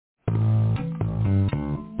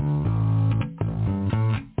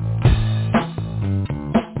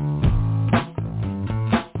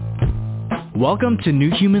Welcome to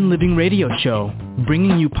New Human Living Radio Show,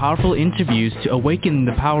 bringing you powerful interviews to awaken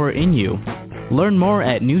the power in you. Learn more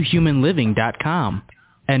at newhumanliving.com.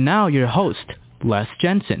 And now your host, Les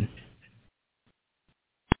Jensen.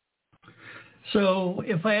 So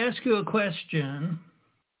if I ask you a question,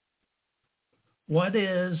 what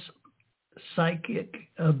is psychic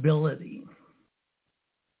ability?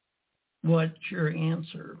 What's your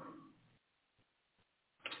answer?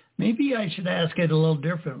 Maybe I should ask it a little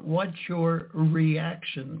different. What's your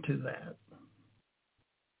reaction to that?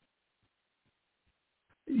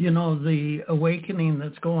 You know, the awakening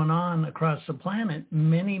that's going on across the planet,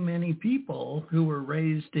 many people who were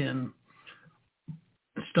raised in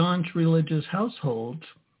staunch religious households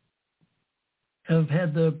have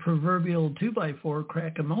had the proverbial 2x4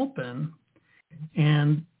 crack them open,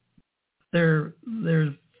 and they're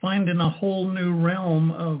finding a whole new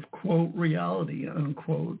realm of, quote, reality,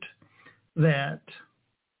 unquote, that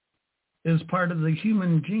is part of the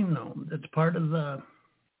human genome, that's part of the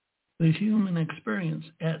human experience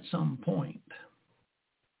at some point.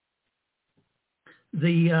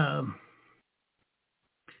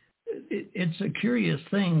 It's a curious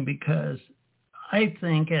thing because I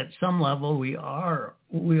think at some level we are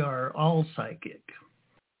all psychic,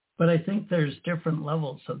 but I think there's different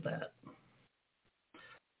levels of that.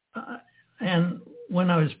 And when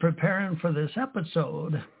I was preparing for this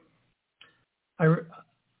episode,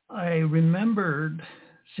 I remembered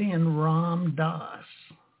seeing Ram Dass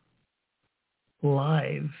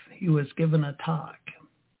live. He was given a talk.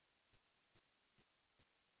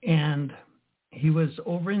 And he was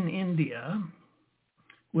over in India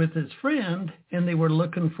with his friend, and they were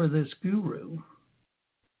looking for this guru.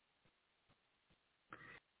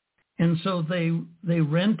 And so they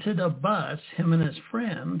rented a bus, him and his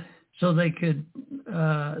friend, so they could,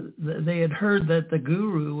 they had heard that the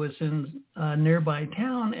guru was in a nearby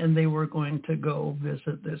town, and they were going to go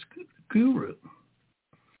visit this guru.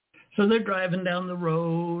 So they're driving down the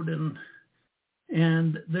road, and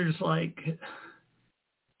there's like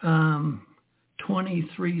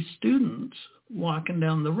 23 students walking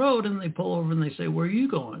down the road, and they pull over and they say, "Where are you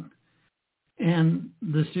going?" And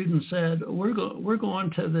the student said, we're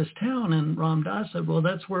going to this town. And Ram Dass said, "Well,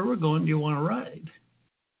 that's where we're going. Do you want to ride?"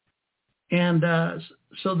 And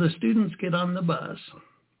so the students get on the bus,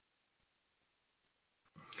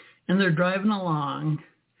 and they're driving along,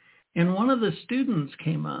 and one of the students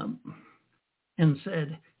came up and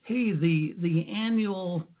said, "Hey, the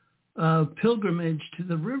annual pilgrimage to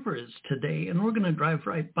the river is today, and we're going to drive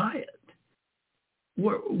right by it.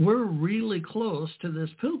 We're really close to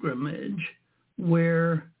this pilgrimage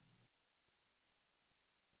where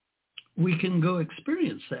we can go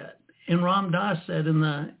experience that." And Ram Dass said in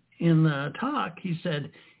the talk, he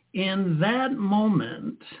said, "In that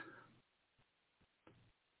moment,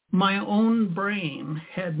 my own brain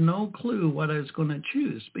had no clue what I was going to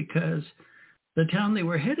choose, because the town they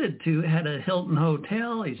were headed to had a Hilton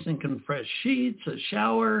hotel. He's thinking fresh sheets, a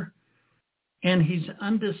shower, and he's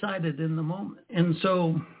undecided in the moment." And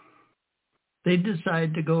so they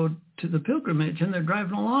decide to go to the pilgrimage, and they're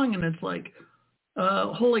driving along, and it's like,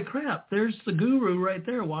 holy crap, there's the guru right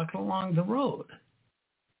there walking along the road.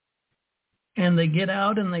 And they get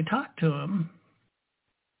out and they talk to him.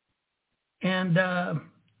 And the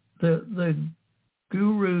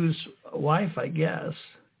guru's wife, I guess,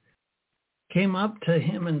 came up to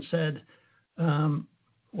him and said,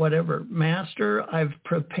 "Whatever, Master, I've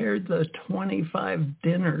prepared the 25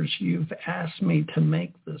 dinners you've asked me to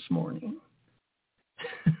make this morning."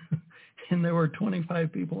 And there were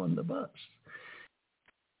 25 people on the bus.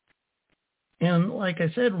 And like I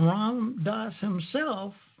said, Ram Dass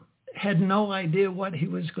himself had no idea what he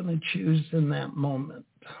was going to choose in that moment.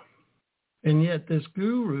 And yet this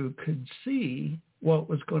guru could see what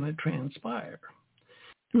was going to transpire.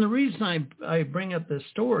 And the reason I bring up this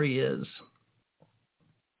story is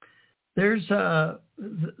there's the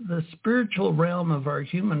spiritual realm of our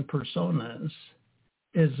human personas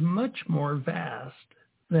is much more vast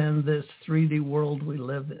than this 3D world we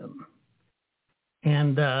live in.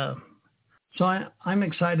 And so I'm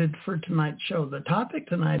excited for tonight's show. The topic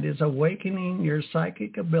tonight is awakening your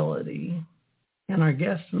psychic ability. And our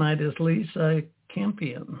guest tonight is Lisa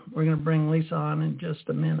Campion. We're going to bring Lisa on in just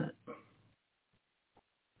a minute.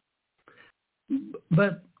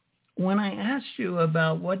 But when I asked you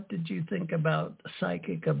about what did you think about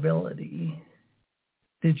psychic ability,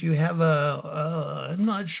 did you have I'm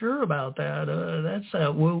not sure about that. That's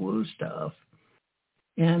that woo-woo stuff.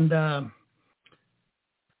 And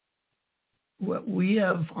what we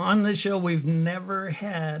have on the show, we've never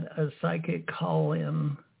had a psychic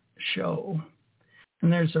call-in show.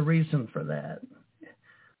 And there's a reason for that.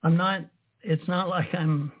 I'm not it's not like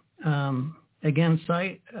I'm against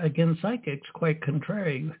psychics, quite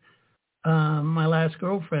contrary. My last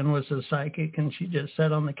girlfriend was a psychic, and she just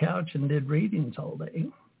sat on the couch and did readings all day.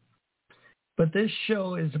 But this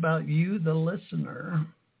show is about you, the listener,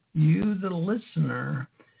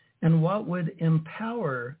 and what would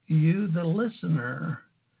empower you, the listener,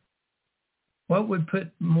 what would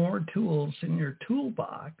put more tools in your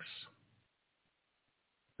toolbox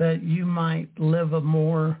that you might live a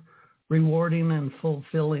more rewarding and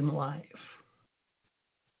fulfilling life.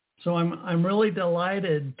 So I'm really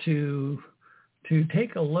delighted to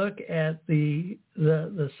take a look at the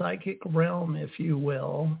psychic realm, if you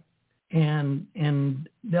will, and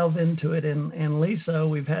delve into it. And Lisa,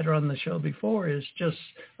 we've had her on the show before, is just,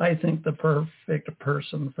 I think, the perfect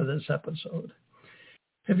person for this episode.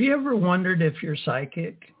 Have you ever wondered if you're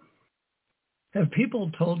psychic? Have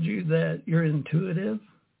people told you that you're intuitive?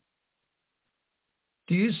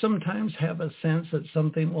 Do you sometimes have a sense that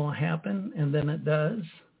something will happen and then it does?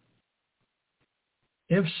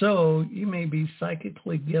 If so, you may be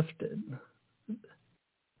psychically gifted.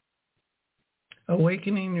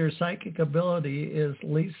 Awakening Your Psychic Ability is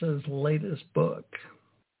Lisa's latest book.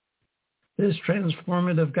 This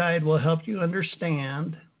transformative guide will help you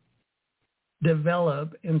understand,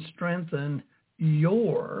 develop, and strengthen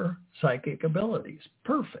your psychic abilities.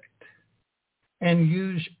 Perfect. And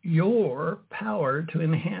use your power to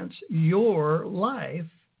enhance your life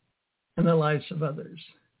and the lives of others.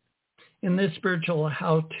 In this spiritual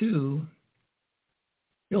how-to,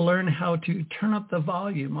 you'll learn how to turn up the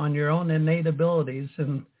volume on your own innate abilities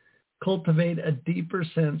and cultivate a deeper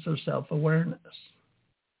sense of self-awareness.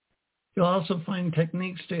 You'll also find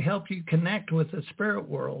techniques to help you connect with the spirit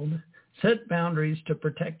world, set boundaries to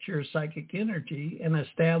protect your psychic energy, and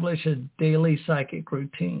establish a daily psychic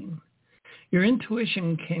routine. Your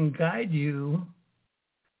intuition can guide you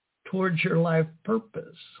towards your life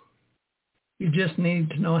purpose. You just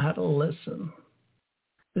need to know how to listen.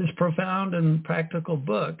 This profound and practical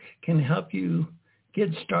book can help you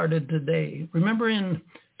get started today. Remember in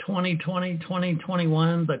 2020,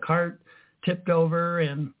 2021, the cart tipped over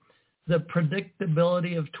and the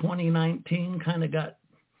predictability of 2019 kind of got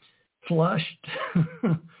flushed?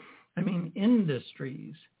 I mean,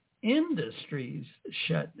 industries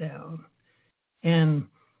shut down. And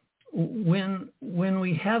when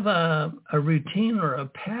we have a routine or a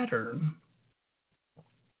pattern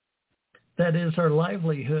that is our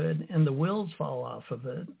livelihood and the wheels fall off of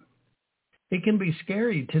it, it can be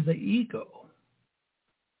scary to the ego.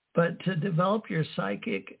 But to develop your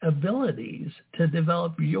psychic abilities,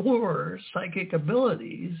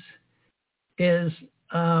 is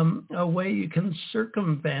a way you can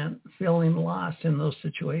circumvent feeling lost in those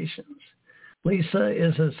situations. Lisa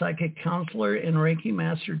is a psychic counselor and Reiki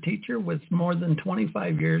master teacher with more than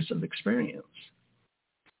 25 years of experience.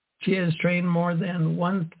 She has trained more than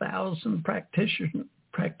 1,000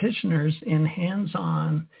 practitioners in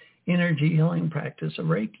hands-on energy healing practice of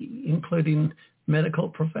Reiki, including medical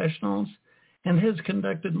professionals, and has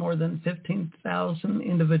conducted more than 15,000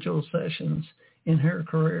 individual sessions in her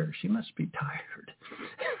career. She must be tired.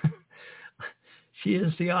 She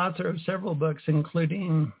is the author of several books,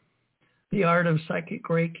 including The Art of Psychic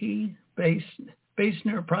Reiki, based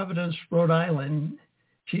near Providence, Rhode Island.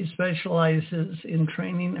 She specializes in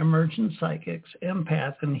training emergent psychics,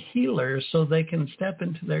 empaths, and healers so they can step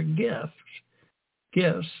into their gifts.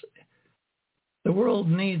 The world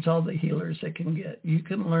needs all the healers it can get. You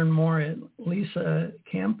can learn more at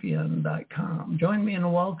lisacampion.com. Join me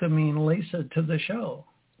in welcoming Lisa to the show.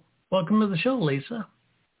 Welcome to the show, Lisa.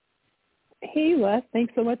 Hey, Les.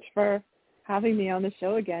 Thanks so much for having me on the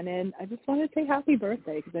show again. And I just want to say happy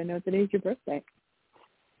birthday because I know today's your birthday.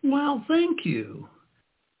 Well, thank you.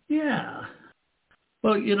 Yeah.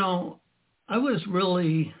 Well, you know, I was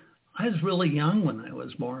really young when I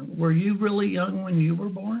was born. Were you really young when you were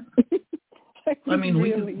born? I mean,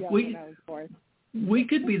 we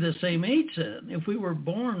could be the same age then if we were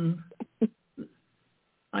born.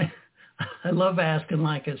 I love asking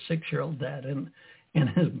like a 6-year-old dad, and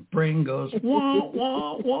his brain goes wah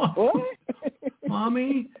wah wah. What?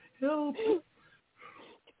 Mommy, help.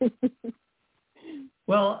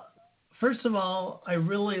 Well, first of all, I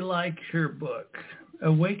really like your book,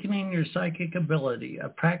 Awakening Your Psychic Ability, a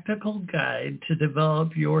practical guide to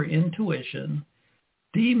develop your intuition,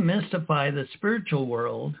 demystify the spiritual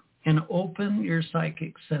world, and open your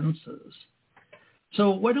psychic senses.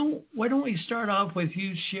 So why don't we start off with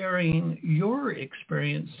you sharing your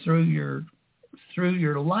experience through your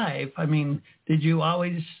life? I mean, did you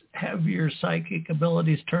always have your psychic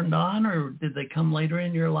abilities turned on, or did they come later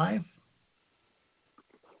in your life?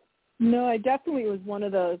 No, I definitely was one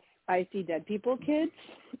of those I see dead people kids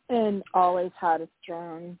and always had a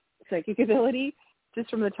strong psychic ability just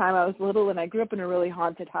from the time I was little, and I grew up in a really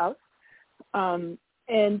haunted house.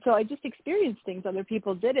 And so I just experienced things other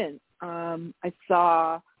people didn't. I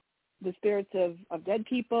saw the spirits of dead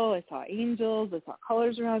people. I saw angels. I saw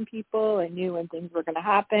colors around people. I knew when things were going to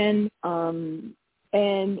happen.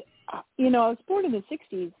 And, you know, I was born in the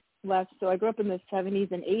 60s, Les, so I grew up in the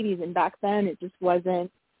 70s and 80s, and back then it just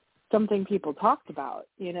wasn't something people talked about.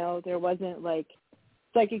 You know, there wasn't like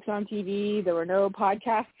psychics on TV. There were no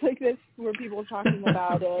podcasts like this where people were talking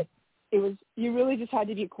about it. It was, you really just had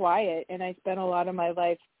to be quiet. And I spent a lot of my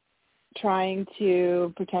life trying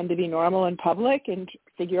to pretend to be normal in public and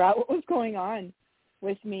figure out what was going on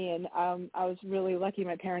with me. And I was really lucky.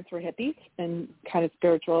 My parents were hippies and kind of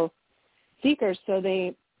spiritual seekers. So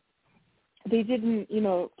they didn't, you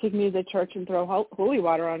know, take me to the church and throw holy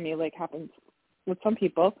water on me like happens with some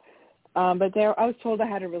people. But I was told I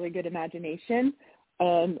had a really good imagination.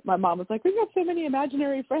 And my mom was like, we've got so many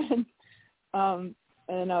imaginary friends.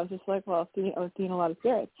 And I was just like, well, I was seeing a lot of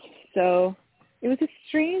spirits. So it was a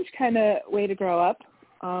strange kind of way to grow up,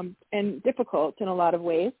 and difficult in a lot of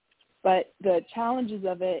ways. But the challenges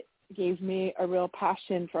of it gave me a real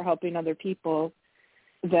passion for helping other people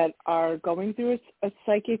that are going through a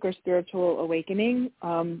psychic or spiritual awakening,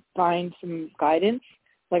 find some guidance.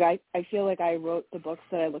 Like I feel like I wrote the books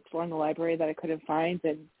that I looked for in the library that I couldn't find,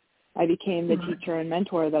 and I became the teacher and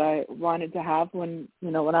mentor that I wanted to have when I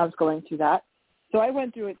was going through that. So I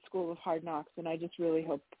went through it, School of Hard Knocks, and I just really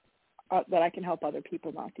hope that I can help other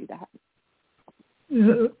people not do that.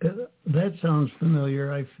 That sounds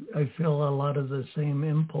familiar. I feel a lot of the same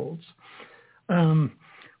impulse.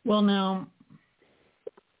 Well, now,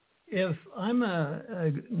 if I'm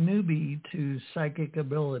a newbie to psychic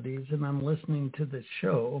abilities and I'm listening to this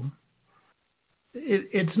show,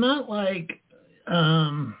 it's not like,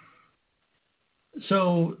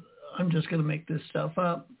 so I'm just going to make this stuff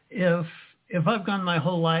up. If I've gone my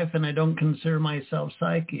whole life and I don't consider myself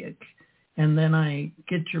psychic, and then I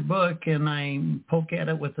get your book and I poke at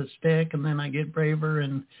it with a stick, and then I get braver,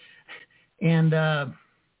 and there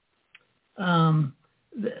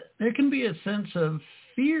can be a sense of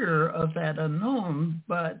fear of that unknown,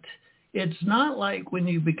 but it's not like when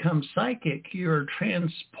you become psychic, you're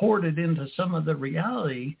transported into some of the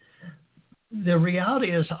reality. The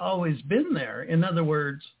reality has always been there. In other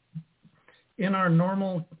words, in our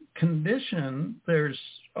normal condition, there's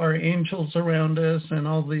our angels around us and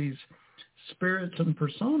all these spirits and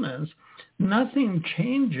personas. Nothing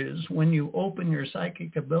changes when you open your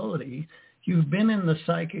psychic ability. You've been in the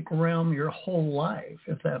psychic realm your whole life,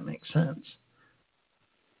 if that makes sense.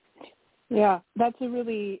 Yeah, that's a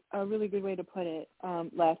really good way to put it,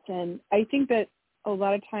 Les. And I think that a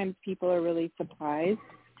lot of times people are really surprised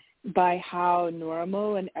by how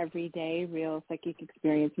normal and everyday real psychic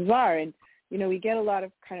experiences are. And, you know, we get a lot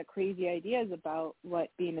of kind of crazy ideas about what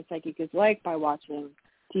being a psychic is like by watching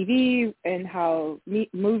TV and how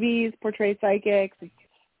movies portray psychics.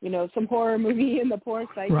 You know, some horror movie and the poor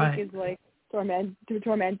psychic is like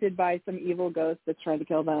tormented by some evil ghost that's trying to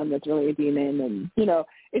kill them, that's really a demon. And, you know,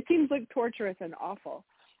 it seems like torturous and awful.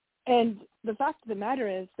 And the fact of the matter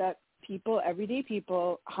is that everyday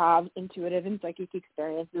people have intuitive and psychic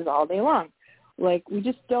experiences all day long. Like, we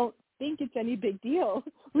just don't think it's any big deal.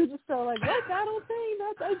 We just feel like, what, that old thing?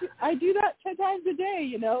 I do that 10 times a day,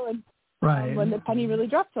 you know? And when the penny really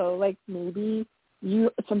drops, so like maybe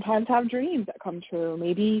you sometimes have dreams that come true.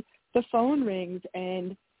 Maybe the phone rings,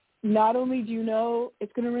 and not only do you know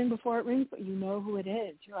it's going to ring before it rings, but you know who it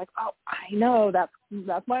is. You're like, oh, I know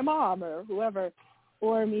that's my mom or whoever.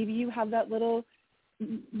 Or maybe you have that little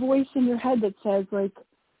voice in your head that says, like,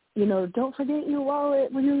 you know, don't forget your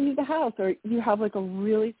wallet when you leave the house. Or you have like a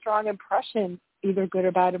really strong impression, either good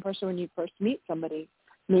or bad impression, when you first meet somebody.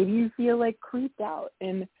 Maybe you feel like creeped out,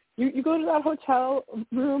 and you go to that hotel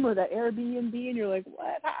room or that Airbnb, and you're like,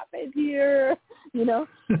 what happened here? You know,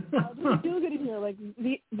 how do you feel good in here? Like,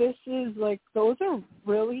 this is like, those are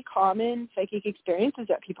really common psychic experiences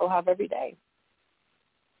that people have every day.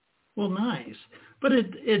 Well, nice. But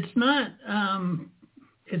it's not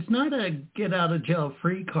a get out of jail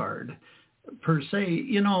free card per se.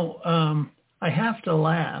 You know, I have to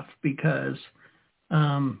laugh because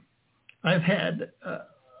I've had,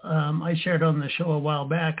 I shared on the show a while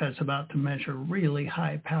back, I was about to measure really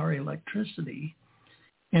high power electricity.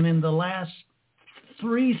 And in the last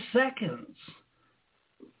 3 seconds,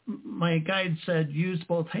 my guide said, use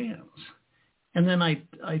both hands. And then I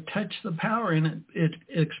touched the power, and it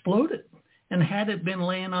exploded. And had it been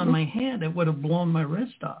laying on my hand, it would have blown my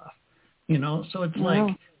wrist off. You know, so it's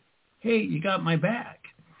like, hey, you got my back.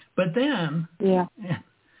 But then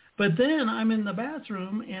But then I'm in the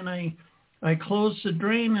bathroom and I close the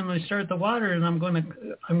drain and I start the water and I'm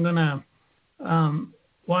gonna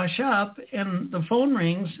wash up, and the phone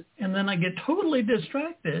rings, and then I get totally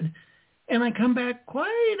distracted, and I come back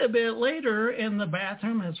quite a bit later and the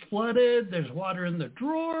bathroom has flooded. There's water in the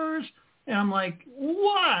drawers. And I'm like,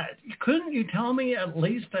 what? Couldn't you tell me at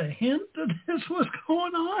least a hint that this was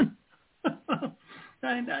going on?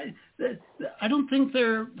 I don't think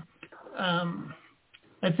they're,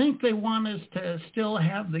 I think they want us to still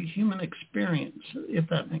have the human experience, if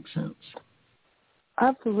that makes sense.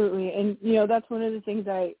 Absolutely. And, that's one of the things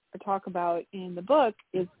I talk about in the book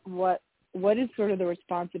is what is sort of the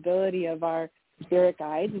responsibility of our spirit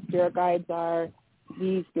guides. The spirit guides are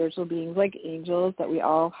these spiritual beings like angels that we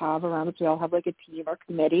all have around us. We all have like a team or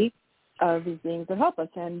committee of these beings that help us.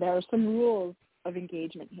 And there are some rules of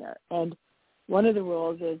engagement here. And one of the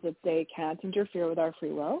rules is that they can't interfere with our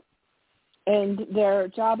free will. And their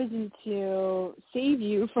job isn't to save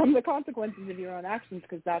you from the consequences of your own actions,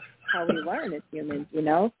 because that's how we learn as humans,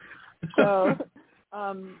 So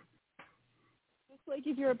just like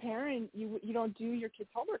if you're a parent, you don't do your kids'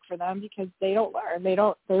 homework for them because they don't learn. They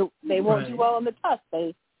won't do well on the test.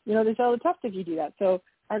 They fail the test if you do that. So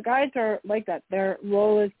our guides are like that. Their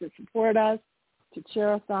role is to support us, to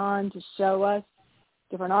cheer us on, to show us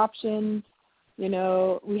different options.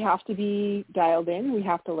 We have to be dialed in. We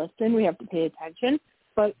have to listen. We have to pay attention.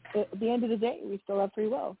 But at the end of the day, we still have free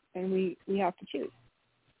will, and we have to choose.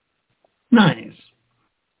 Nice.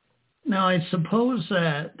 Now, I suppose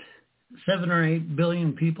that 7 or 8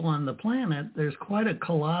 billion people on the planet, there's quite a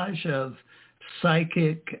collage of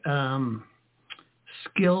psychic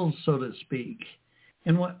skills, so to speak.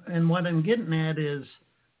 And what I'm getting at is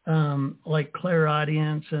like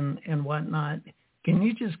clairaudience and whatnot. Can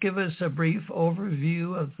you just give us a brief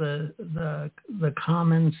overview of the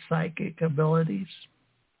common psychic abilities?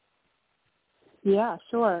 Yeah,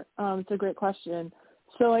 sure. It's a great question.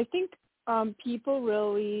 So I think people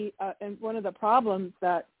really, and one of the problems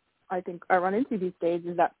that I think I run into these days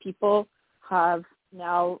is that people have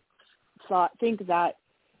now think that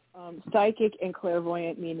psychic and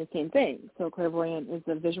clairvoyant mean the same thing. So clairvoyant is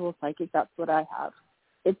a visual psychic. That's what I have.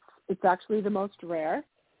 It's actually the most rare.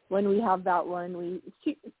 When we have that one, we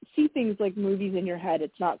see things like movies in your head.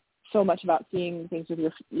 It's not so much about seeing things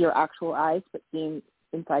with your actual eyes, but seeing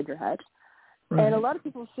inside your head. Right. And a lot of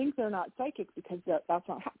people think they're not psychic because that's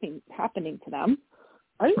not happening to them.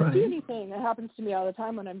 I didn't see anything. It happens to me all the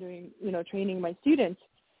time when I'm doing, training my students,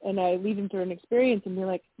 and I lead them through an experience, and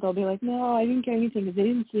they'll be like, no, I didn't get anything because they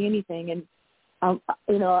didn't see anything. And,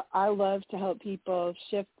 I love to help people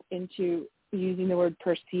shift into using the word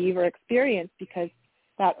perceive or experience, because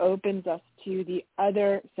that opens us to the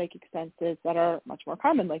other psychic senses that are much more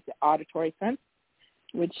common, like the auditory sense,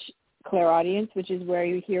 which clairaudience, which is where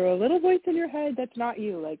you hear a little voice in your head that's not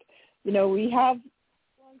you. Like, we have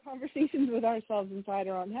long conversations with ourselves inside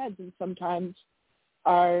our own heads, and sometimes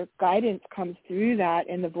our guidance comes through that,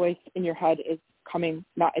 and the voice in your head is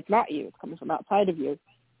it's not you, it's coming from outside of you.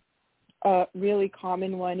 A really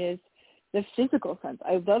common one is the physical sense.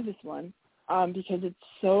 I love this one. Because it's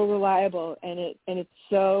so reliable and it's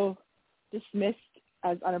so dismissed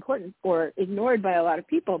as unimportant or ignored by a lot of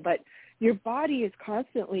people. But your body is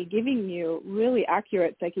constantly giving you really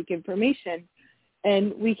accurate psychic information,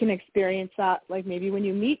 and we can experience that like maybe when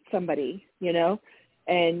you meet somebody,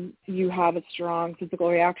 and you have a strong physical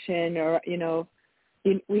reaction, or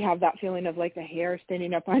we have that feeling of like the hair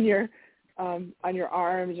standing up on your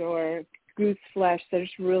arms or goose flesh.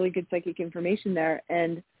 There's really good psychic information there.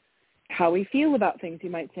 And how we feel about things. You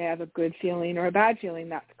might say I have a good feeling or a bad feeling.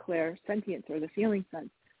 That's clairsentience, or the feeling sense.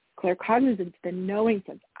 Claircognizance, the knowing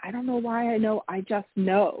sense. I don't know why I know, I just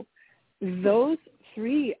know. Those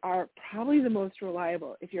 3 are probably the most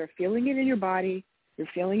reliable. If you're feeling it in your body, you're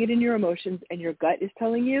feeling it in your emotions, and your gut is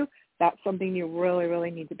telling you, that's something you really,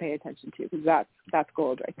 really need to pay attention to, because that's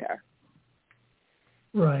gold right there.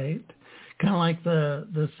 Right. Kind of like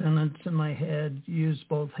the sentence in my head, use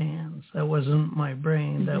both hands. That wasn't my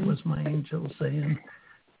brain. That was my angel saying.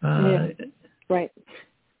 Yeah. Right.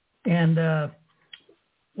 And,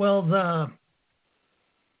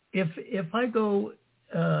 if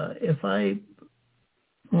I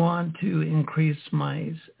want to increase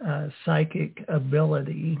my psychic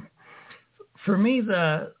ability, for me,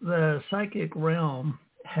 the psychic realm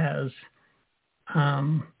has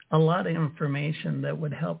a lot of information that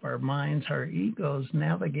would help our minds, our egos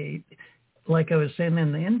navigate. Like I was saying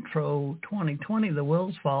in the intro, 2020, the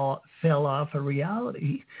wheels fell off of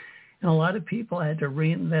reality, and a lot of people had to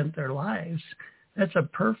reinvent their lives. That's a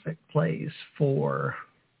perfect place for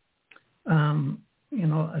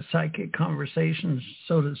a psychic conversation,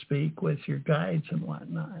 so to speak, with your guides and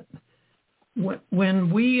whatnot. When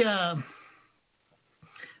we,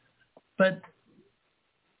 but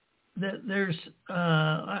there's,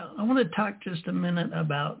 I want to talk just a minute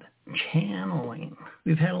about channeling.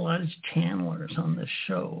 We've had a lot of channelers on this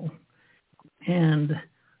show, and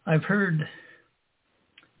I've heard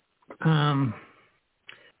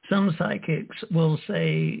some psychics will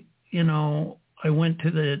say, I went to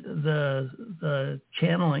the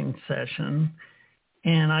channeling session,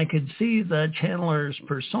 and I could see the channeler's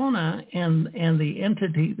persona and the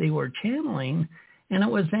entity they were channeling, and it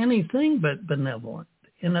was anything but benevolent.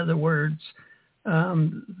 In other words,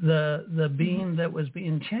 the being that was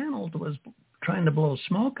being channeled was trying to blow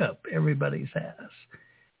smoke up everybody's ass.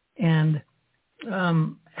 And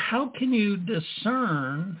how can you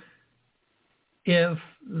discern if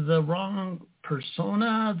the wrong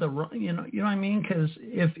persona, you know what I mean? Because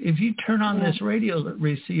if you turn on this radio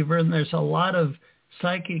receiver and there's a lot of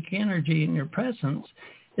psychic energy in your presence,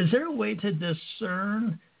 is there a way to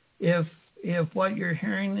discern if what you're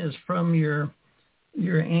hearing is from your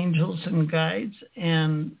angels and guides,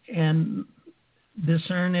 and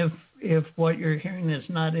discern if what you're hearing is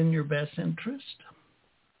not in your best interest?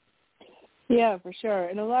 Yeah, for sure.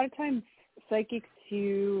 And a lot of times psychics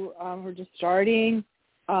who are just starting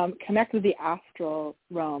connect with the astral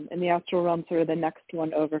realm, and the astral realm sort of the next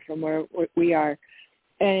one over from where we are.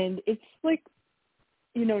 And it's like,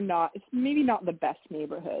 it's maybe not the best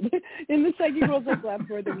neighborhood in the psychic world, like left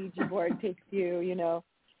where the Ouija board takes you,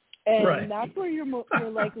 And right. That's where you're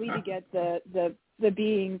likely to get the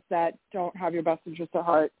beings that don't have your best interest at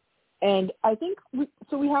heart. And I think we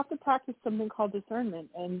have to practice something called discernment.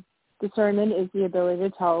 And discernment is the ability to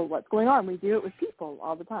tell what's going on. We do it with people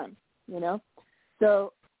all the time,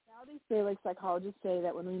 So now they say, like psychologists say,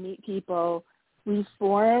 that when we meet people, we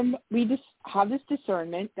just have this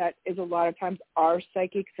discernment that is a lot of times our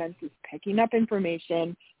psychic sense is picking up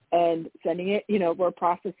information and sending it, we're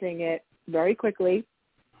processing it very quickly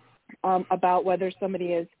about whether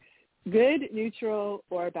somebody is good, neutral,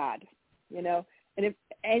 or bad, and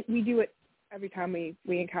we do it every time we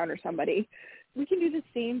encounter somebody. We can do the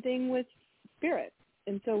same thing with spirit.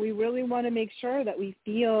 And so we really want to make sure that we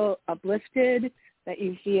feel uplifted, that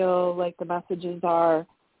you feel like the messages are,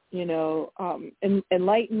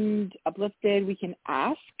 enlightened, uplifted. We can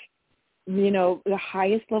ask, the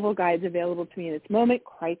highest level guides available to me in this moment,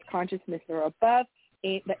 Christ consciousness or above,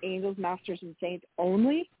 the angels, masters, and saints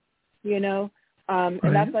only, and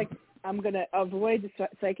that's like, I'm going to avoid the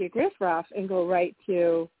psychic riffraff and go right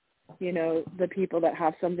to, the people that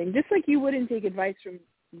have something, just like you wouldn't take advice from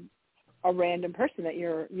a random person that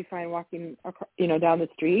you find walking, down the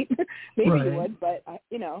street. Maybe you would, but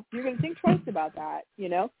you're going to think twice about that,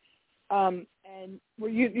 and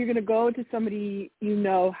you're going to go to somebody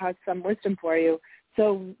has some wisdom for you.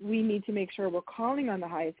 So we need to make sure we're calling on the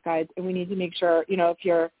highest guides, and we need to make sure, if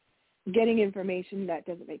you're getting information that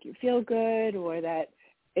doesn't make you feel good or that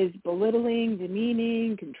is belittling,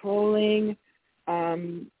 demeaning, controlling,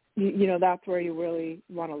 that's where you really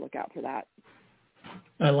want to look out for that.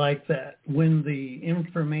 I like that. When the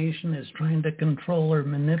information is trying to control or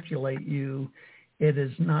manipulate you, it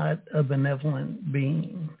is not a benevolent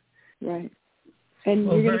being. Right. And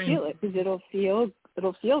you're going to feel it because it'll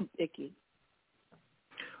feel icky.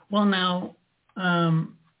 Well, now,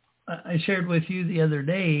 I shared with you the other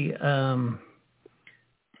day,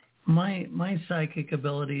 my psychic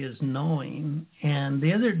ability is knowing. And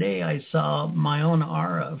the other day I saw my own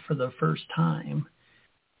aura for the first time.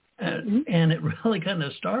 And it really kind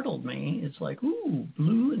of startled me. It's like, ooh,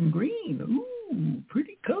 blue and green. Ooh,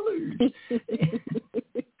 pretty colors.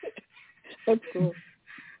 That's cool.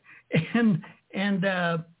 And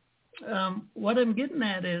what I'm getting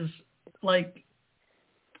at is, like,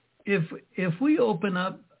 if we open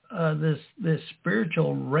up this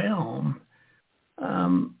spiritual realm,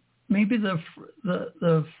 maybe the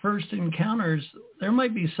first encounters, there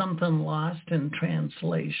might be something lost in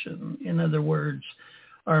translation. In other words,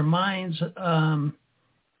 our minds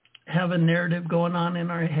have a narrative going on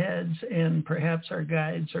in our heads, and perhaps our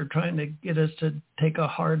guides are trying to get us to take a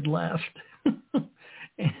hard left.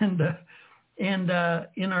 and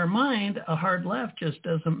in our mind, a hard left just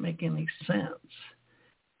doesn't make any sense.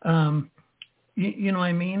 You know what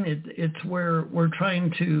I mean? It's where we're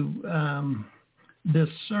trying to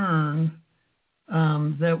discern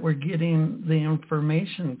that we're getting the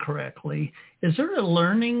information correctly. Is there a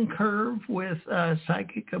learning curve with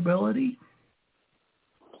psychic ability?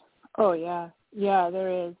 Oh, yeah. Yeah,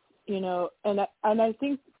 there is. And I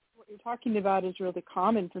think what you're talking about is really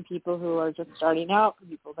common for people who are just starting out, for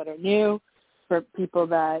people that are new, for people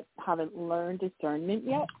that haven't learned discernment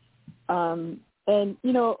yet. And,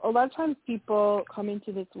 you know, a lot of times people come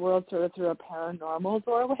into this world sort of through a paranormal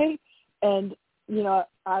doorway. And, you know,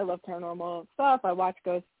 I love paranormal stuff. I watch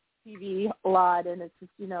ghost TV a lot, and it's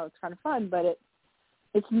just, you know, it's kind of fun. But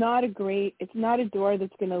it's not a door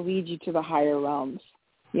that's going to lead you to the higher realms,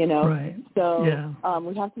 you know. Right. So yeah.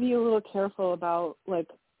 We have to be a little careful about, like,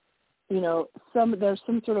 you know, there's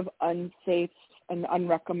some sort of unsafe and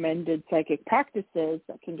unrecommended psychic practices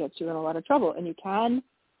that can get you in a lot of trouble. And you can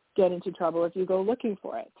get into trouble if you go looking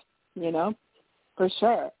for it, you know, for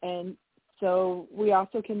sure. And so we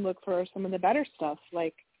also can look for some of the better stuff,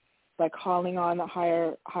 like calling on the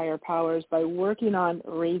higher powers by working on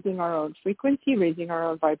raising our own frequency, raising our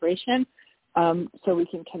own vibration, so we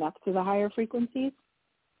can connect to the higher frequencies.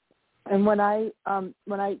 And when I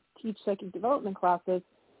teach psychic development classes,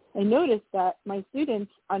 I noticed that my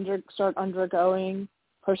students start undergoing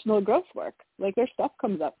personal growth work. Like, their stuff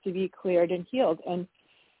comes up to be cleared and healed. And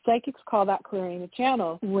psychics call that clearing the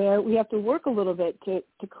channel, where we have to work a little bit to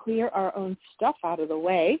clear our own stuff out of the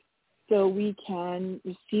way so we can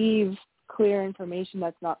receive clear information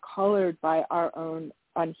that's not colored by our own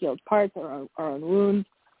unhealed parts, our own wounds,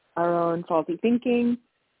 our own faulty thinking,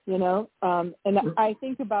 you know. And I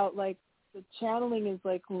think about, like, the channeling is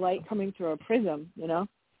like light coming through a prism, you know.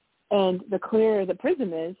 And the clearer the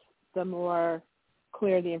prism is, the more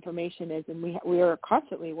clear the information is. And we are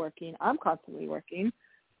constantly working, I'm constantly working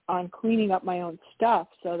on cleaning up my own stuff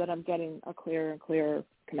so that I'm getting a clearer and clearer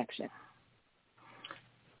connection.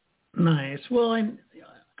 Nice. Well,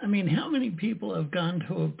 I mean, how many people have gone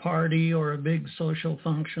to a party or a big social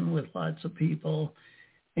function with lots of people,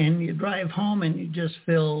 and you drive home and you just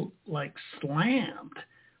feel like slammed,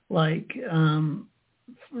 like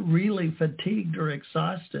really fatigued or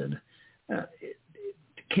exhausted?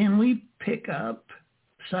 Can we pick up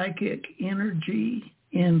psychic energy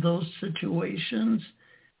in those situations?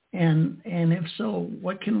 And if so,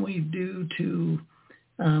 what can we do to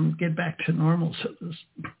get back to normal,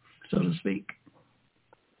 so to speak?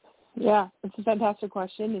 Yeah, it's a fantastic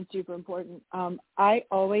question and super important. I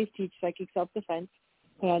always teach psychic self-defense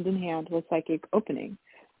hand in hand with psychic opening.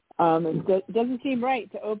 It doesn't seem right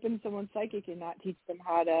to open someone's psychic and not teach them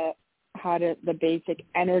how to the basic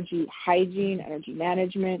energy hygiene, energy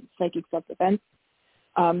management, psychic self-defense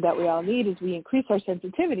that we all need. As we increase our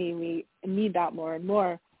sensitivity, we need that more and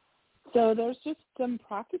more. So there's just some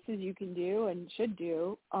practices you can do and should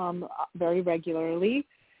do very regularly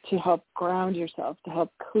to help ground yourself, to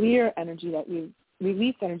help clear energy that you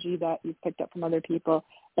release, energy that you've picked up from other people,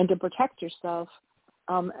 and to protect yourself.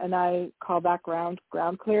 And I call that ground,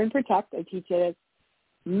 clear, and protect. I teach it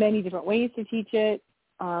many different ways to teach it.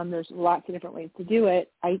 There's lots of different ways to do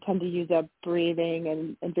it. I tend to use a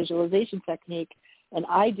breathing and visualization technique, and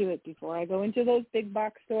I do it before I go into those big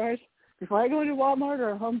box stores. Before I go into Walmart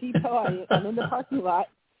or Home Depot, I'm in the parking lot,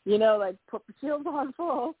 you know, like put the shields on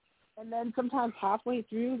full. And then sometimes halfway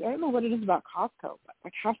through, I don't know what it is about Costco, but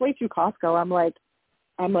like halfway through Costco, I'm like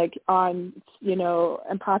on, you know,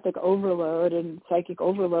 empathic overload and psychic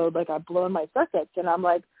overload. Like, I've blown my circuits, and I'm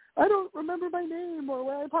like, I don't remember my name or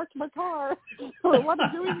where I parked my car or what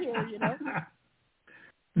I'm doing here, you know?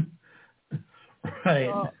 Right.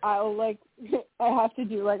 So I have to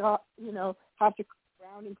do, like, you know, have to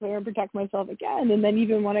ground and clear and protect myself again, and then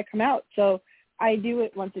even when I come out. So I do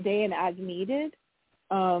it once a day and as needed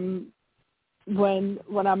when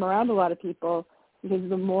I'm around a lot of people, because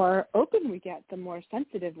the more open we get, the more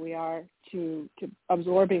sensitive we are to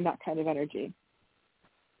absorbing that kind of energy.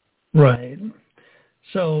 Right.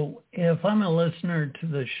 So if I'm a listener to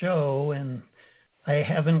the show and I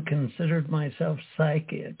haven't considered myself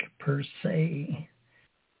psychic per se,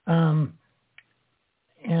 and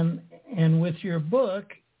with your book,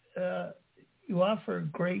 you offer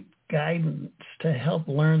great guidance to help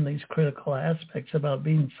learn these critical aspects about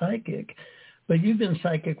being psychic. But you've been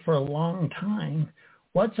psychic for a long time.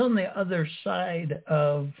 What's on the other side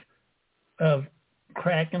of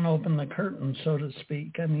cracking open the curtain, so to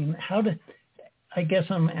speak? I mean, I guess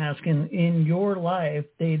I'm asking, in your life,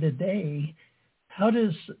 day to day, how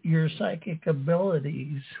does your psychic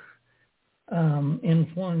abilities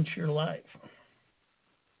influence your life?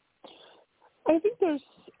 I think there's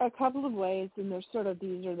a couple of ways, and these are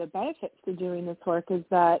the benefits to doing this work, is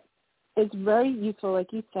that it's very useful,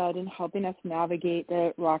 like you said, in helping us navigate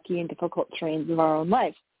the rocky and difficult terrains of our own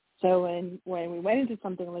life. So when we went into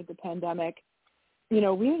something like the pandemic, you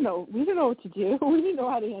know, we didn't know what to do. We didn't know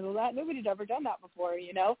how to handle that. Nobody had ever done that before,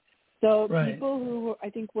 you know. So right. People who I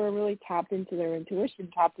think were really tapped into their intuition,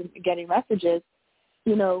 tapped into getting messages,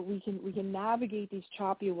 you know, we can navigate these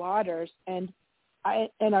choppy waters, and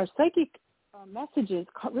our psychic messages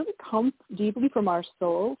really come deeply from our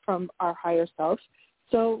soul, from our higher self.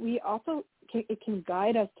 So we also it can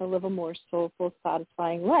guide us to live a more soulful,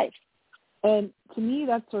 satisfying life. And to me,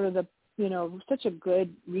 that's sort of the such a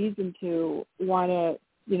good reason to want to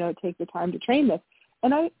take the time to train this.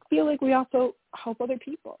 And I feel like we also help other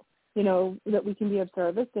people. That we can be of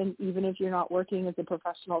service. And even if you're not working as a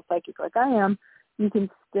professional psychic like I am, you can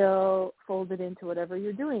still fold it into whatever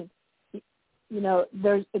you're doing.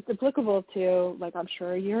 It's applicable to, like, I'm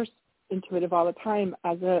sure you're intuitive all the time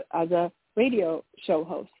as a radio show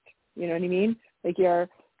host. You know what I mean? Like, you're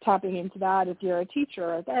tapping into that if you're a teacher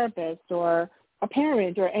or a therapist or a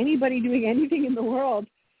parent or anybody doing anything in the world.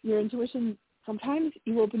 Your intuition, sometimes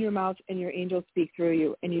you open your mouth and your angels speak through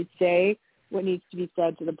you, and you say what needs to be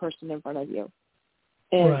said to the person in front of you.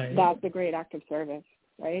 And That's a great act of service,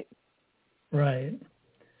 right? Right.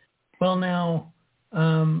 Well, now,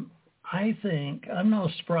 I think, I'm no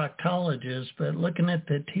sproctologist, but looking at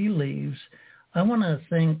the tea leaves, I want to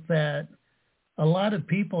think that a lot of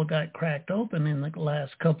people got cracked open in the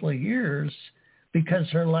last couple of years because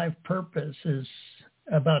her life purpose is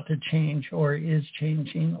about to change or is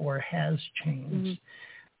changing or has changed.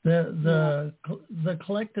 The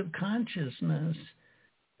collective consciousness,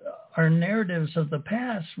 our narratives of the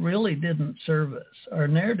past really didn't serve us. Our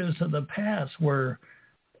narratives of the past were,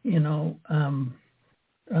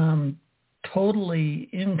 totally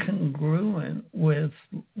incongruent with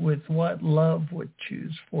what love would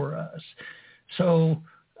choose for us. So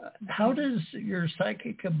how does your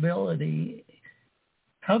psychic ability,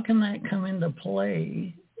 how can that come into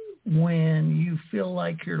play when you feel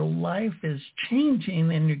like your life is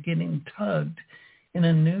changing and you're getting tugged in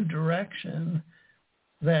a new direction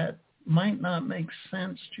that might not make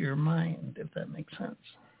sense to your mind, if that makes sense?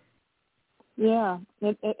 Yeah,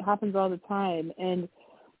 it happens all the time. And,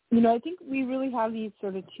 I think we really have these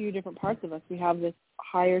sort of two different parts of us. We have this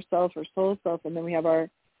higher self or soul self, and then we have our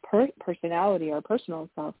personality, our personal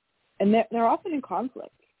self. And they're often in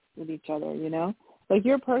conflict with each other, Like,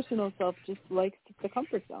 your personal self just likes the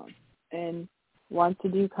comfort zone and wants to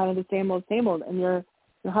do kind of the same old, and your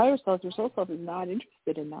higher self, your soul self, is not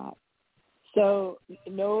interested in that. So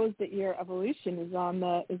it knows that your evolution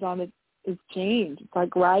is change. It's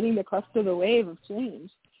like riding the crest of the wave of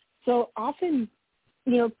change. So often,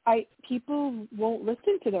 people won't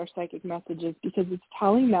listen to their psychic messages because it's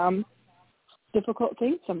telling them difficult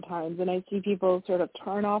things sometimes. And I see people sort of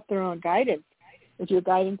turn off their own guidance. If your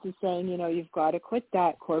guidance is saying, you've got to quit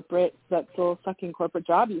that soul-sucking corporate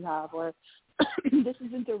job you have, or this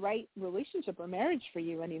isn't the right relationship or marriage for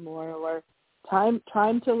you anymore, or time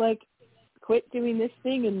to, like, quit doing this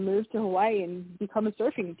thing and move to Hawaii and become a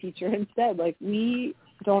surfing teacher instead. Like, we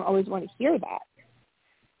don't always want to hear that.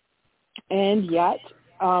 And yet,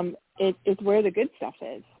 it's where the good stuff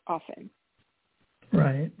is often.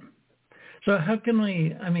 Right. So how can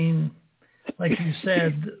we, like you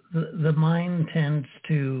said, the mind tends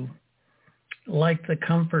to like the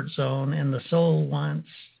comfort zone and the soul wants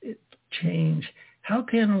it to change. How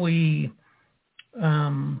can we,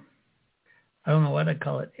 I don't know what I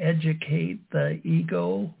call it, educate the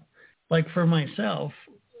ego? Like, for myself,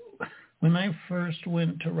 when I first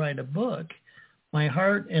went to write a book, my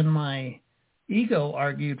heart and my ego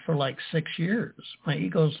argued for like 6 years. My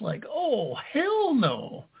ego's like, oh, hell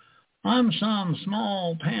no. I'm some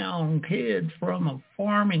small town kid from a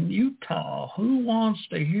farm in Utah. Who wants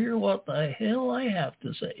to hear what the hell I have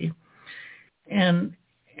to say? And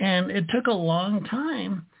it took a long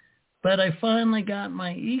time, but I finally got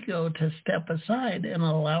my ego to step aside and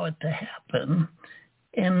allow it to happen.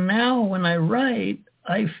 And now when I write,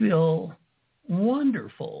 I feel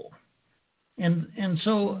wonderful. And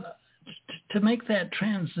so to make that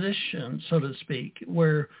transition, so to speak,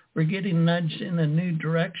 where we're getting nudged in a new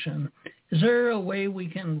direction, is there a way we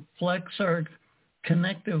can flex our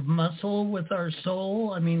connective muscle with our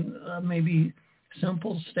soul? Maybe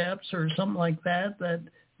simple steps or something like that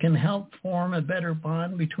can help form a better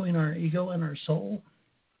bond between our ego and our soul?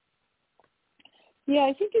 Yeah,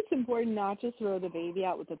 I think it's important not to throw the baby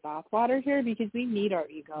out with the bathwater here, because we need our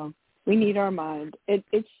ego. We need our mind.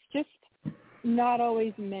 It's just not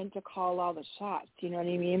always meant to call all the shots. You know what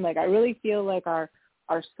I mean? Like, I really feel like our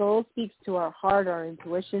soul speaks to our heart, our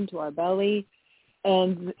intuition, to our belly,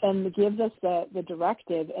 and gives us the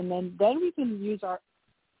directive, and then we can use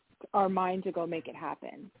our mind to go make it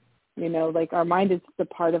happen. Like, our mind is the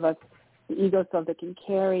part of us, the ego self, that can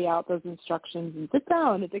carry out those instructions and sit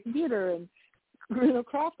down at the computer and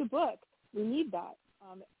craft a book. We need that.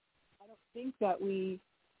 I don't think that we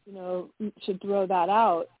should throw that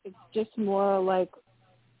out. It's just more like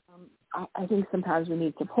I think sometimes we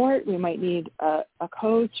need support. We might need a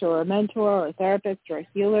coach or a mentor or a therapist or a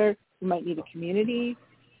healer. We might need a community.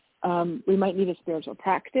 We might need a spiritual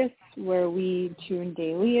practice where we tune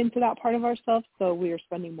daily into that part of ourselves. So we are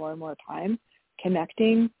spending more and more time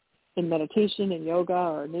connecting in meditation and yoga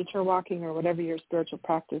or nature walking or whatever your spiritual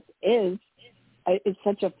practice is. It's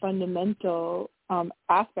such a fundamental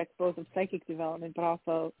aspect both of psychic development but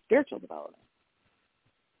also spiritual development.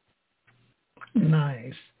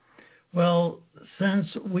 Nice. Well, since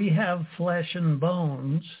we have flesh and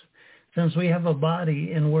bones, since we have a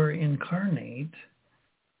body and we're incarnate,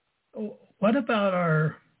 what about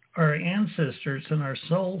our ancestors and our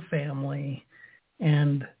soul family,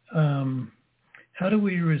 and how do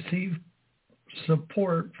we receive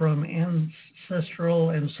support from ancestral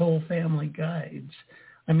and soul family guides?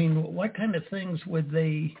 I mean, what kind of things would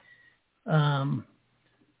they want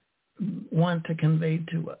to convey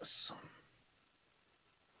to us?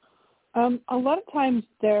 A lot of times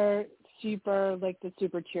they're super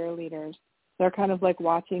cheerleaders. They're kind of like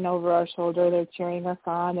watching over our shoulder. They're cheering us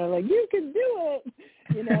on. They're like, you can do it.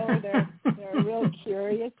 You know, they're real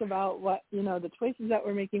curious about what, you know, the choices that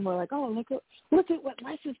we're making. We're like, oh, look at what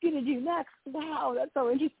Les is going to do next. Wow, that's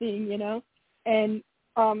so interesting, you know. And,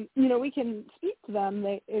 you know, we can speak to them.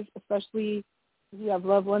 Especially if you have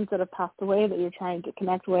loved ones that have passed away that you're trying to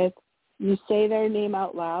connect with. You say their name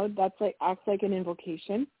out loud. That's acts like an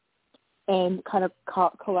invocation and kind of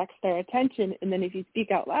collects their attention. And then if you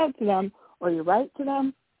speak out loud to them, or you write to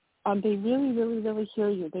them, they really, really, really hear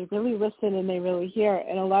you. They really listen and they really hear.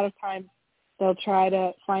 And a lot of times they'll try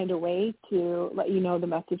to find a way to let you know the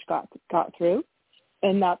message got through.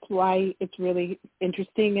 And that's why it's really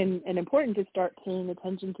interesting and important to start paying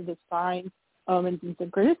attention to the signs, omens, and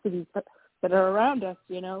synchronicities that are around us,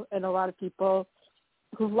 you know. And a lot of people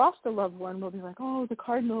who've lost a loved one will be like, oh, the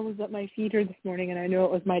cardinal was at my feet this morning and I knew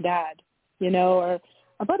it was my dad, you know, or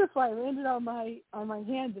a butterfly landed on my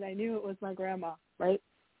hand and I knew it was my grandma, right?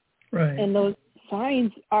 Right. And those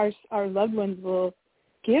signs, our loved ones will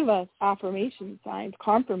give us affirmation signs,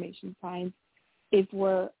 confirmation signs, if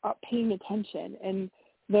we're paying attention. And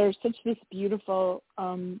there's such this beautiful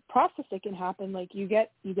process that can happen. Like you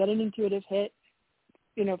get an intuitive hit,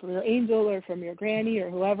 you know, from your angel or from your granny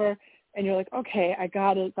or whoever, and you're like, okay, I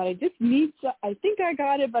got it, but I think I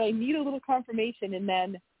got it, but I need a little confirmation. And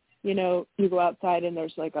then, you know, you go outside and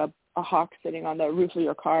there's like a hawk sitting on the roof of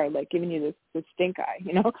your car, like giving you this stink eye,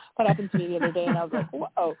 you know. That happened to me the other day and I was like,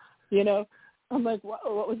 whoa, you know. I'm like,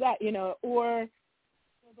 whoa, what was that, you know? Or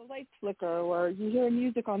the lights flicker, or you hear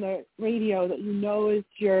music on the radio that you know is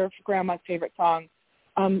your grandma's favorite song.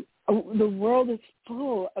 The world is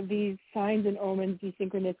full of these signs and omens, these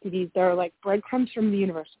synchronicities. They're like breadcrumbs from the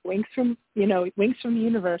universe, winks from the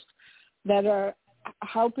universe that are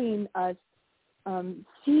helping us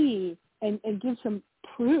see and give some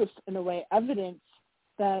proof, in a way, evidence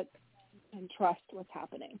that we can trust what's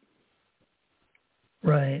happening.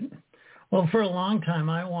 Right. Well, for a long time,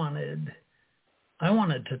 I wanted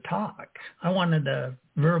to talk. I wanted a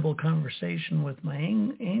verbal conversation with my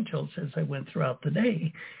angels as I went throughout the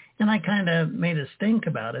day. And I kind of made a stink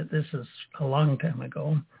about it. This is a long time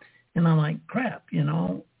ago. And I'm like, crap, you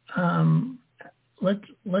know,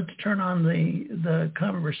 let's turn on the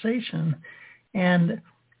conversation. And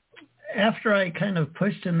after I kind of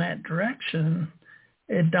pushed in that direction,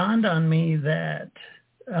 it dawned on me that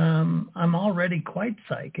I'm already quite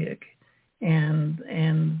psychic. And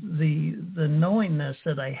the knowingness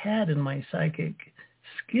that I had in my psychic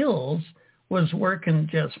skills was working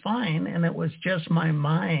just fine, and it was just my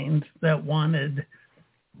mind that wanted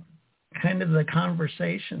kind of the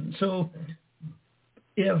conversation. So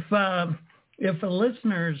if the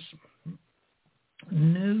listeners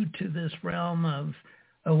new to this realm of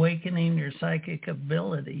awakening your psychic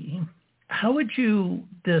ability, how would you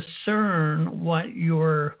discern what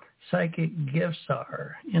your psychic gifts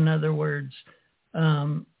are? In other words,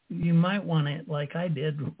 you might want to, like I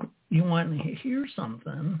did, you want to hear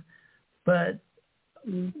something, but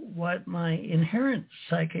what my inherent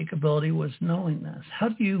psychic ability was knowingness. How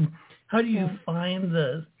do you find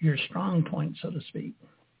your strong point, so to speak?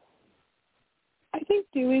 I think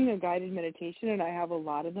doing a guided meditation, and I have a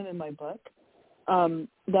lot of them in my book,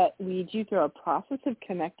 that leads you through a process of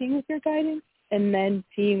connecting with your guidance and then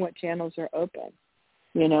seeing what channels are open,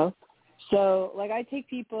 you know? So, like, I take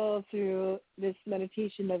people through this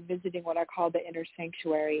meditation of visiting what I call the inner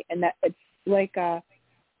sanctuary, and that it's like a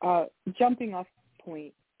jumping off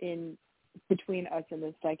point in between us and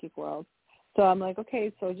the psychic world. So I'm like,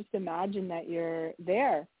 okay, so just imagine that you're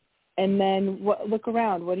there, And then look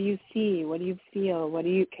around. What do you see? What do you feel?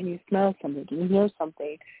 Can you smell something? Can you hear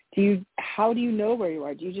something? How do you know where you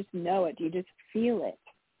are? Do you just know it? Do you just feel it?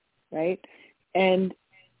 Right? And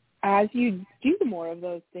as you do more of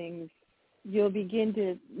those things, you'll begin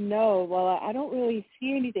to know, well, I don't really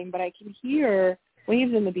see anything, but I can hear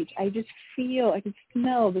waves on the beach. I just feel, I can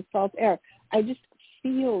smell the salt air. I just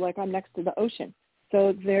feel like I'm next to the ocean.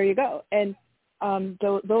 So there you go. And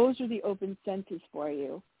those are the open senses for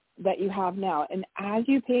you that you have now. And as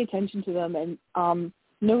you pay attention to them and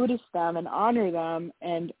notice them and honor them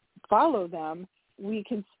and follow them, we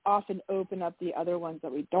can often open up the other ones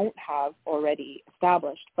that we don't have already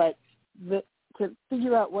established. But to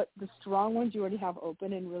figure out what the strong ones you already have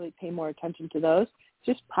open and really pay more attention to those,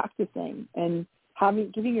 just practicing and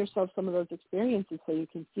giving yourself some of those experiences so you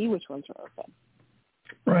can see which ones are open.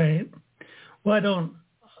 Right. Well, I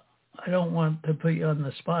don't want to put you on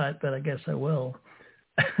the spot, but I guess I will.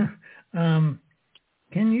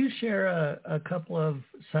 Can you share a couple of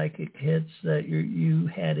psychic hits that you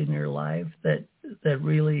had in your life that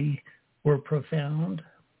really were profound?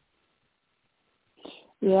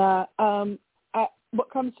 Yeah. What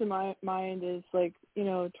comes to my mind is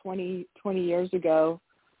 20 years ago,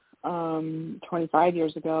 25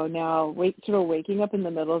 years ago now, sort of waking up in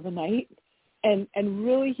the middle of the night and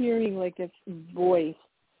really hearing like this voice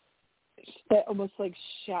that almost like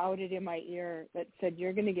shouted in my ear that said,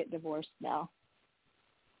 "You're going to get divorced now."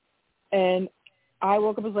 And I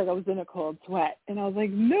woke up, it was like I was in a cold sweat. And I was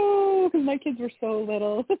like, no, because my kids were so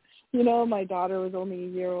little. My daughter was only a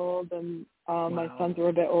year old and my sons were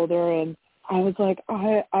a bit older. And I was like,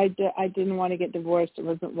 I didn't want to get divorced. It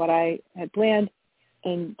wasn't what I had planned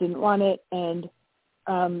and didn't want it. And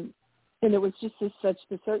it was just such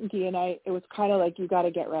the certainty. And it was kind of like, you got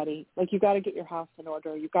to get ready. Like, you got to get your house in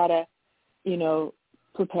order. You got to,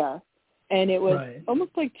 prepare. And it was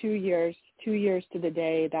almost like 2 years to the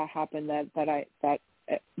day that happened that I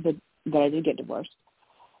did get divorced.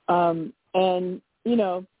 And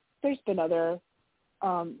there's been other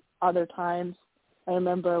times. I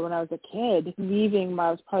remember when I was a kid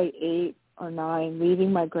I was probably 8 or 9,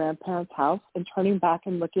 leaving my grandparents' house and turning back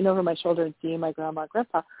and looking over my shoulder and seeing my grandma and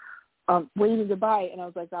grandpa waving goodbye. And I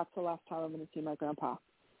was like, that's the last time I'm going to see my grandpa.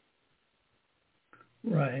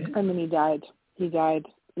 Right. And then he died.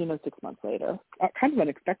 6 months later, kind of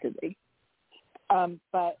unexpectedly.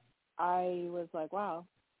 But I was like, wow,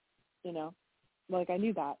 I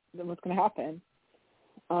knew that was going to happen.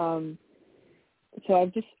 So I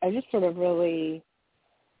just sort of really,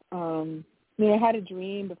 I had a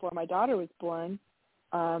dream before my daughter was born.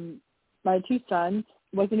 My 2 sons,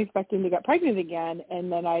 wasn't expecting to get pregnant again.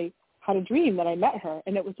 And then I had a dream that I met her.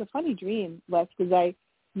 And it was a funny dream, Les, because I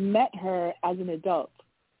met her as an adult.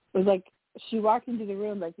 It was like she walked into the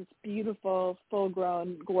room like this beautiful,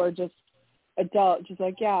 full-grown, gorgeous adult. She's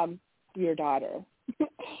like, yeah, I'm your daughter.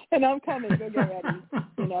 And I'm coming, go get ready,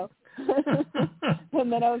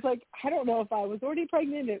 And then I was like, I don't know if I was already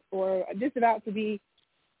pregnant or just about to be.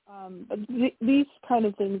 But these kind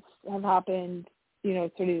of things have happened,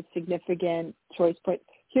 sort of significant choice. But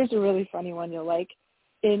here's a really funny one you'll like.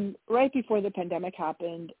 Right before the pandemic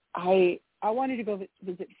happened, I wanted to go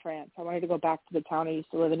visit France. I wanted to go back to the town I used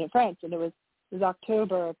to live in France. And it was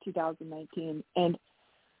October of 2019. And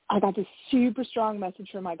I got this super strong message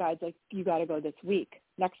from my guides, like, you got to go next week.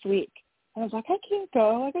 And I was like, I can't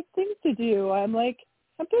go. I got things to do. I'm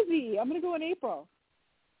busy. I'm going to go in April.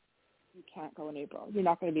 You can't go in April. You're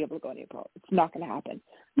not going to be able to go in April. It's not going to happen.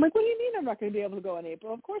 I'm like, what do you mean I'm not going to be able to go in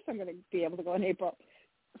April? Of course I'm going to be able to go in April.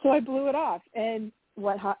 So I blew it off. And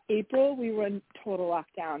April, we were in total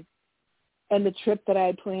lockdown. And the trip that I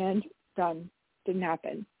had planned, done. Didn't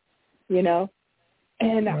happen,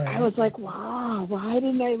 And I was like, wow, why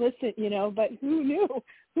didn't I listen, But who knew?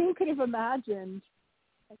 Who could have imagined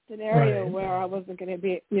a scenario where I wasn't going to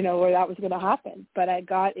be, where that was going to happen? But I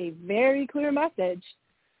got a very clear message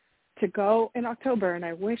to go in October, and I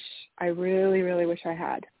really, really wish I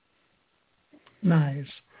had. Nice.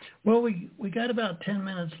 Well, we got about 10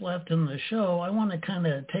 minutes left in the show. I want to kind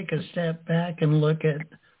of take a step back and look at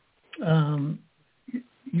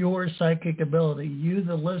your psychic ability, you,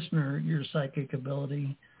 the listener, your psychic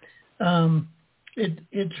ability.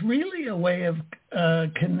 It's really a way of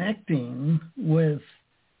connecting with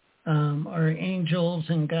our angels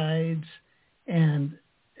and guides, and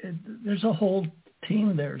there's a whole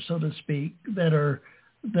team there, so to speak, that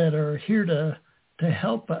are here to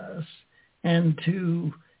help us and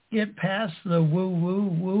to get past the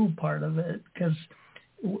woo part of it, because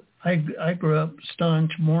I grew up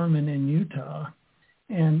staunch Mormon in Utah,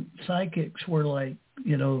 and psychics were like,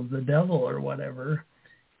 the devil or whatever.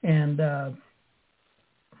 And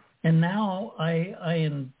And now I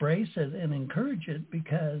embrace it and encourage it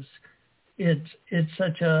because it's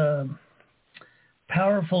such a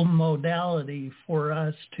powerful modality for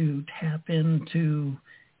us to tap into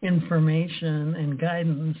information and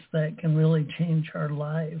guidance that can really change our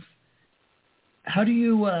life. How do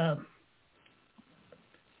you,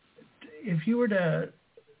 if you were to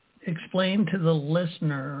explain to the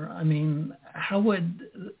listener, I mean, how would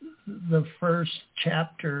the first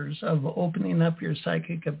chapters of opening up your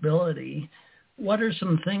psychic ability, what are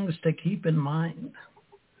some things to keep in mind?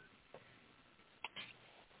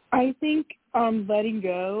 I think letting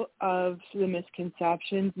go of the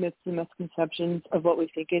misconceptions, myths and misconceptions of what we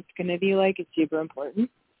think it's going to be like is super important,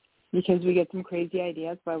 because we get some crazy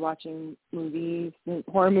ideas by watching movies,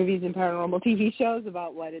 horror movies and paranormal TV shows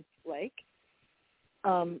about what it's like.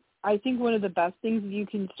 I think one of the best things you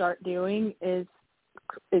can start doing is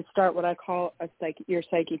start what I call your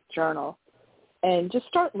psychic journal, and just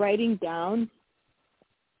start writing down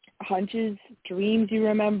hunches, dreams you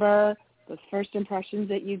remember, those first impressions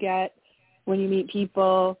that you get when you meet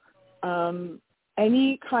people,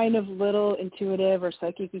 any kind of little intuitive or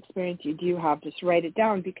psychic experience you do have, just write it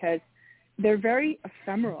down, because they're very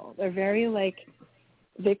ephemeral. They're very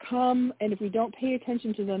they come, and if we don't pay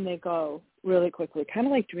attention to them, they go really quickly, kind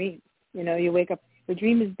of like dreams. You know, you wake up, the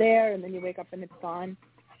dream is there, and then you wake up and it's gone.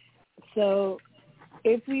 So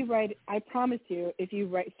if we write, I promise you, if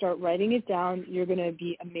you start writing it down, you're going to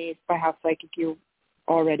be amazed by how psychic you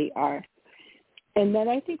already are. And then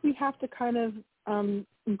I think we have to kind of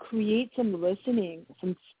create some listening,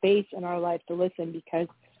 some space in our life to listen, because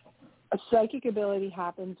a psychic ability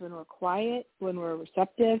happens when we're quiet, when we're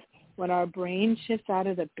receptive, when our brain shifts out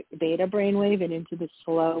of the beta brainwave and into the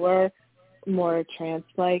slower, more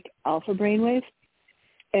trance-like alpha brainwave.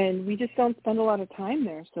 And we just don't spend a lot of time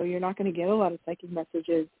there. So you're not going to get a lot of psychic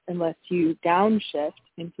messages unless you downshift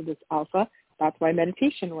into this alpha. That's why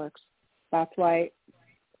meditation works. That's why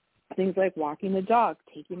things like walking the dog,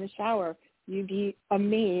 taking a shower, you'd be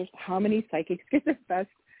amazed how many psychics get the best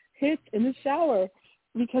hits in the shower,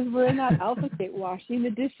 because we're in that alpha state, washing the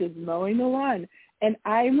dishes, mowing the lawn. And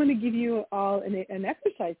I'm going to give you all an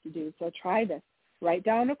exercise to do. So try this. Write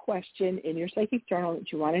down a question in your psychic journal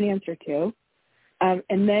that you want an answer to,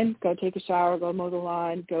 and then go take a shower, go mow the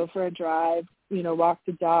lawn, go for a drive, walk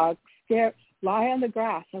the dog, lie on the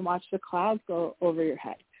grass and watch the clouds go over your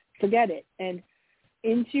head. Forget it. And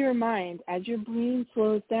into your mind, as your brain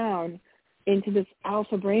slows down into this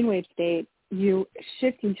alpha brainwave state, you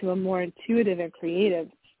shift into a more intuitive and creative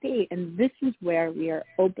state. And this is where we are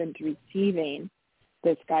open to receiving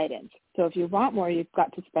this guidance. So if you want more, you've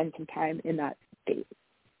got to spend some time in that state.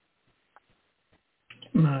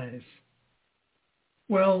 Nice.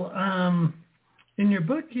 Well, in your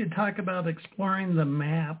book, you talk about exploring the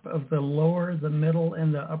map of the lower, the middle,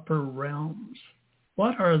 and the upper realms.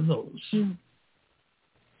 What are those?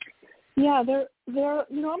 Yeah, they're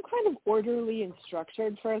I'm kind of orderly and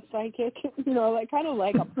structured for a psychic, kind of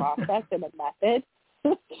like a process and a method.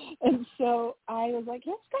 And so I was like,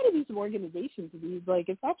 there's got to be some organization to these.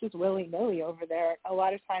 It's not just willy-nilly over there. A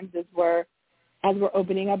lot of times as we're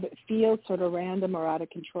opening up, it feels sort of random or out of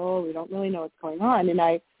control. We don't really know what's going on. And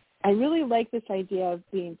I really like this idea of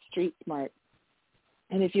being street smart.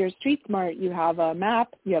 And if you're street smart, you have a map,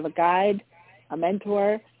 you have a guide, a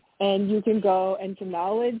mentor, and you can go, and some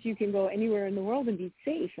knowledge, you can go anywhere in the world and be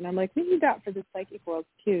safe. And I'm like, we need that for the psychic world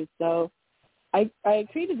too. So I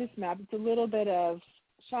created this map. It's a little bit of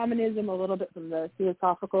shamanism, a little bit from the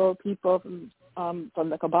Theosophical people, from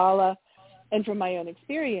the Kabbalah, and from my own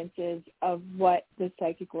experiences of what the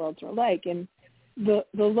psychic worlds are like. And the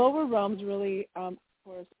lower realms really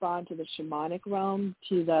correspond to the shamanic realm,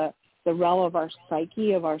 to the realm of our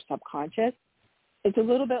psyche, of our subconscious. It's a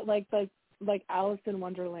little bit like Alice in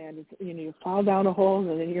Wonderland. It's, you fall down a hole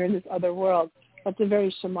and then you're in this other world. That's a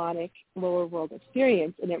very shamanic lower world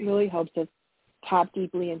experience, and it really helps us tap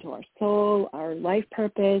deeply into our soul, our life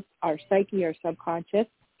purpose, our psyche, our subconscious.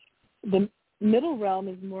 The middle realm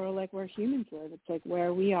is more like where humans live. It's like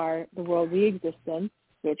where we are, the world we exist in.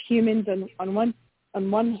 We have humans, and on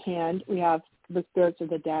one hand, we have the spirits of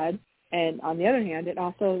the dead, and on the other hand, it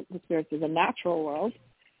also the spirits of the natural world,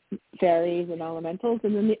 fairies and elementals.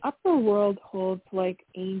 And then the upper world holds like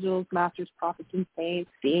angels, masters, prophets, and saints,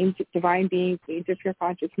 beings, divine beings, beings of your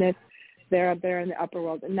consciousness. They're up there in the upper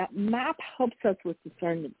world. And that map helps us with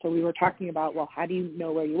discernment. So we were talking about, well, how do you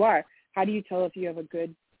know where you are? How do you tell if you have a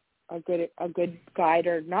good guide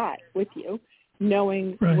or not with you?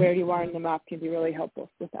 Knowing where you are in the map can be really helpful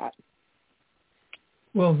with that.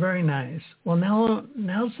 Well, very nice. Well,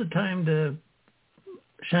 now's the time to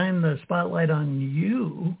shine the spotlight on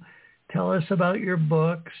you. Tell us about your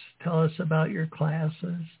books. Tell us about your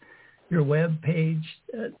classes, your web page.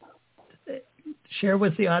 Share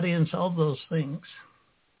with the audience all those things.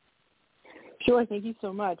 Sure. Thank you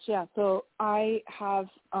so much. Yeah. So I have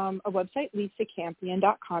a website,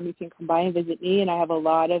 lisacampion.com. You can come by and visit me, and I have a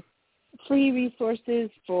lot of free resources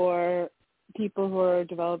for people who are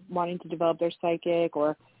wanting to develop their psychic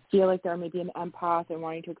or feel like they're maybe an empath and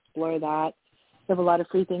wanting to explore that. I have a lot of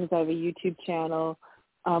free things. I have a YouTube channel.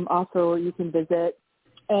 Also, you can visit.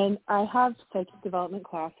 And I have psychic development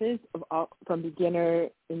classes from beginner,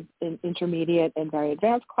 intermediate, and very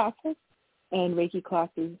advanced classes, and Reiki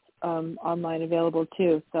classes online available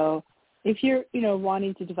too. So if you're,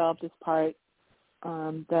 wanting to develop this part,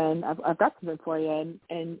 then I've got something for you.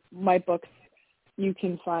 And my books you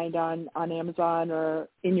can find on Amazon or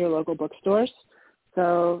in your local bookstores.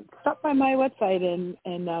 So stop by my website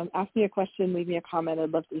and ask me a question, leave me a comment.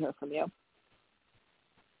 I'd love to hear from you.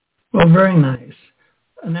 Well, very nice.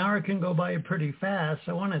 An hour can go by pretty fast.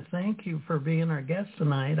 I want to thank you for being our guest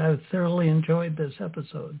tonight. I thoroughly enjoyed this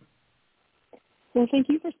episode. Well, thank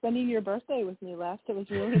you for spending your birthday with me, Les. It was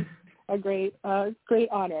really a great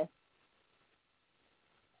honor.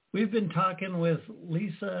 We've been talking with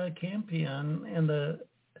Lisa Campion, and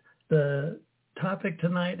the topic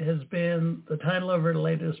tonight has been the title of her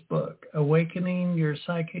latest book, Awakening Your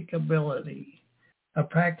Psychic Ability, a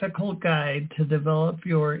practical guide to develop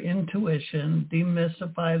your intuition,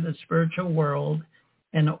 demystify the spiritual world,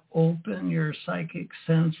 and open your psychic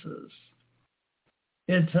senses.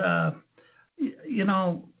 It's,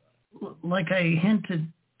 like I hinted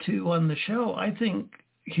to on the show, I think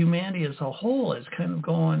humanity as a whole is kind of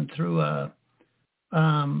going through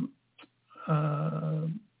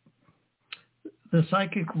the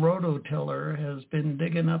psychic rototiller has been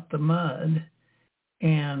digging up the mud,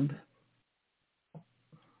 and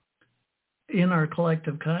in our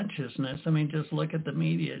collective consciousness, I mean, just look at the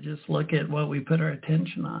media, just look at what we put our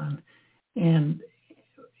attention on. And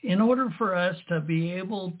in order for us to be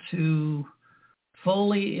able to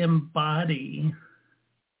fully embody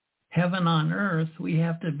heaven on earth, we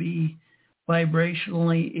have to be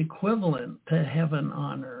vibrationally equivalent to heaven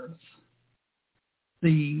on earth.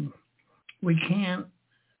 We can't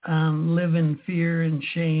live in fear and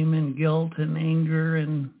shame and guilt and anger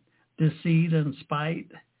and deceit and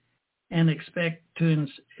spite and expect to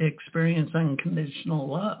experience unconditional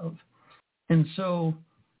love. And so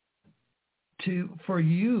for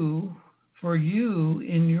you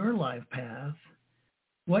in your life path,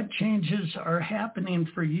 what changes are happening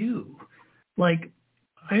for you? Like,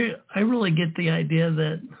 I really get the idea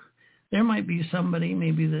that there might be somebody,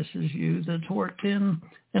 maybe this is you, that's worked in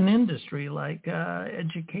an industry like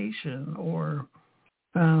education or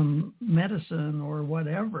medicine or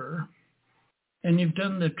whatever, and you've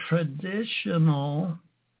done the traditional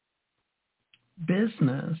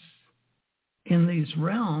business in these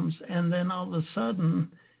realms, and then all of a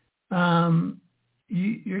sudden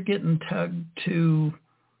you're getting tugged to,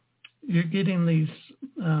 you're getting these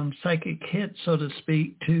psychic hits, so to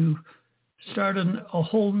speak, to start a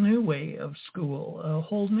whole new way of school, a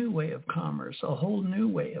whole new way of commerce, a whole new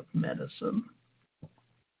way of medicine.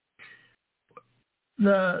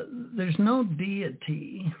 There's no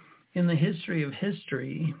deity in the history of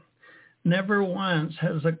history. Never once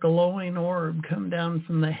has a glowing orb come down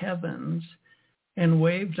from the heavens and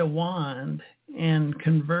waved a wand and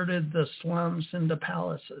converted the slums into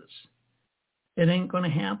palaces. It ain't going to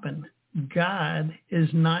happen. God is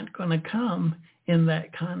not going to come in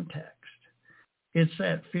that context. It's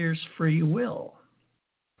that fierce free will.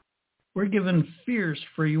 We're given fierce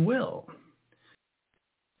free will.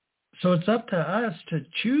 So it's up to us to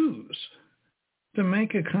choose, to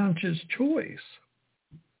make a conscious choice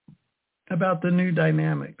about the new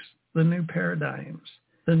dynamics, the new paradigms,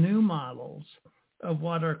 the new models of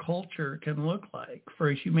what our culture can look like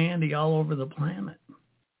for humanity all over the planet.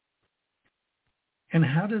 And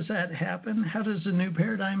how does that happen? How does the new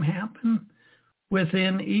paradigm happen?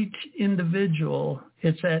 Within each individual,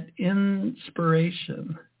 it's that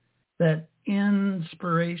inspiration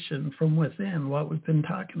from within, what we've been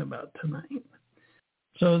talking about tonight.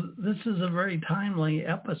 So this is a very timely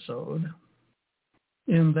episode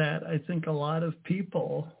in that I think a lot of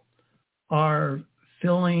people are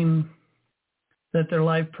feeling that their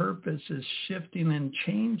life purpose is shifting and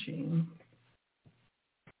changing.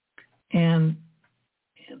 And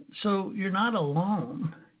so you're not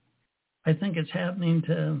alone. I think it's happening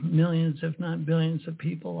to millions, if not billions of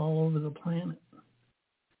people all over the planet.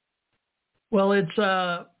 Well, it's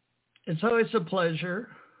always a pleasure.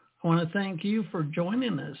 I want to thank you for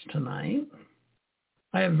joining us tonight.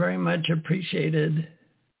 I have very much appreciated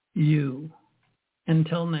you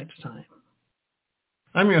Until next time.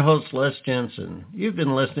 I'm your host, Les Jensen. You've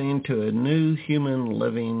been listening to a New Human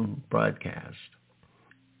Living broadcast.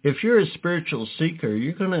 If you're a spiritual seeker,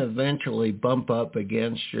 you're going to eventually bump up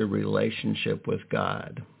against your relationship with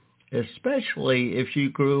God, especially if you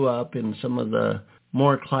grew up in some of the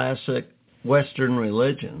more classic Western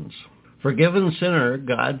religions. Forgiven Sinner,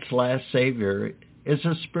 God's Last Savior, is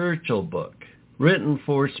a spiritual book written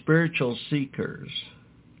for spiritual seekers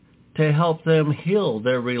to help them heal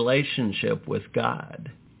their relationship with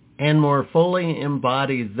God and more fully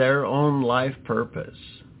embody their own life purpose.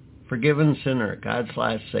 Forgiven Sinner, God's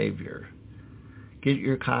Last Savior. Get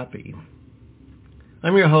your copy.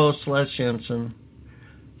 I'm your host, Les Jensen.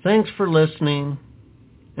 Thanks for listening.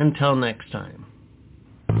 Until next time.